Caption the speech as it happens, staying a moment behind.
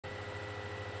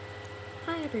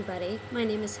Hi everybody, my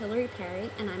name is Hilary Parry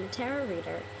and I'm a tarot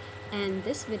reader, and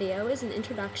this video is an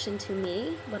introduction to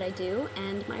me, what I do,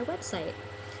 and my website.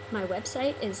 My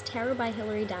website is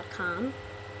tarotbyhilary.com.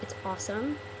 It's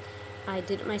awesome. I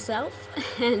did it myself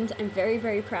and I'm very,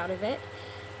 very proud of it,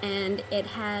 and it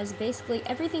has basically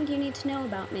everything you need to know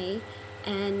about me.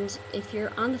 And if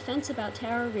you're on the fence about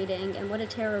tarot reading and what a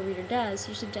tarot reader does,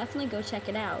 you should definitely go check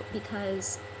it out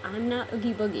because I'm not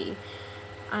oogie boogie.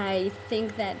 I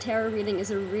think that tarot reading is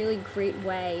a really great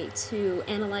way to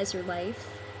analyze your life,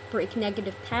 break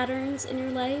negative patterns in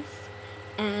your life,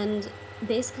 and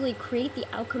basically create the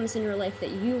outcomes in your life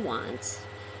that you want.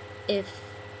 If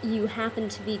you happen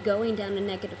to be going down a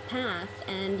negative path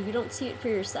and you don't see it for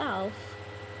yourself,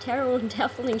 tarot will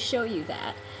definitely show you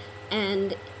that.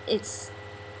 And it's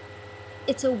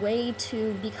a way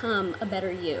to become a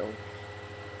better you.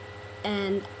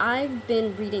 And I've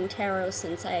been reading tarot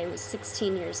since I was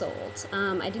 16 years old.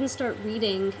 I didn't start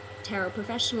reading tarot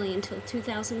professionally until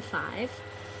 2005.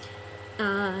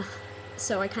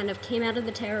 So I kind of came out of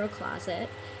the tarot closet.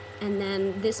 And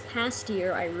then this past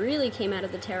year, I really came out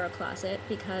of the tarot closet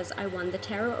because I won the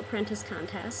Tarot Apprentice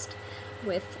Contest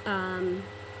with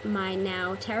my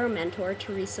now tarot mentor,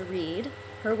 Teresa Reed.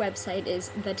 Her website is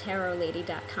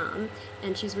thetarotlady.com,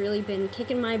 and she's really been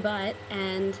kicking my butt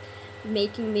and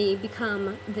making me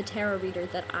become the tarot reader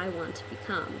that I want to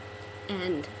become.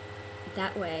 And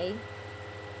that way,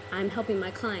 I'm helping my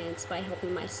clients by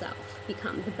helping myself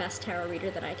become the best tarot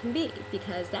reader that I can be,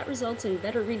 because that results in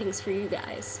better readings for you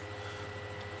guys.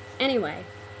 Anyway,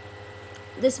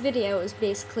 this video is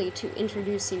basically to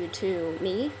introduce you to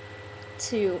me,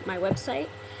 to my website,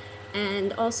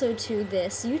 and also to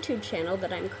this YouTube channel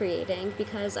that I'm creating,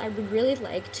 because I would really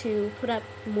like to put up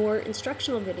more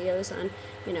instructional videos on,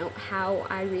 how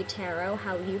I read tarot,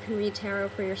 how you can read tarot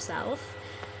for yourself,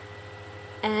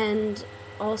 and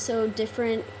also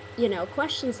different,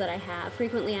 questions that I have,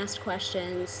 frequently asked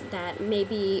questions that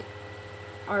maybe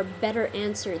are better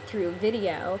answered through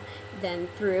video than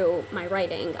through my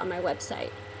writing on my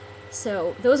website.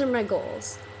 So those are my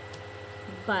goals.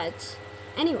 But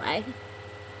anyway,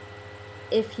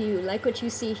 if you like what you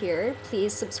see here,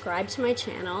 please subscribe to my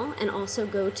channel and also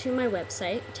go to my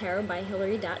website,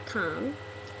 tarotbyhilary.com.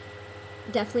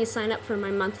 Definitely sign up for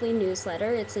my monthly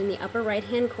newsletter. It's in the upper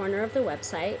right-hand corner of the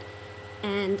website.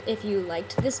 And if you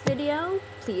liked this video,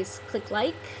 please click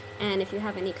like. And if you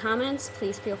have any comments,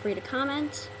 please feel free to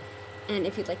comment. And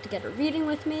if you'd like to get a reading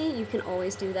with me, you can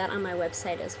always do that on my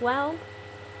website as well.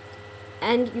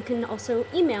 And you can also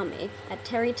email me at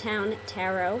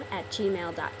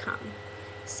terrytowntarot@gmail.com.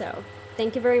 So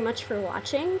thank you very much for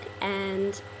watching,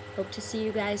 and hope to see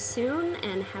you guys soon,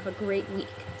 and have a great week.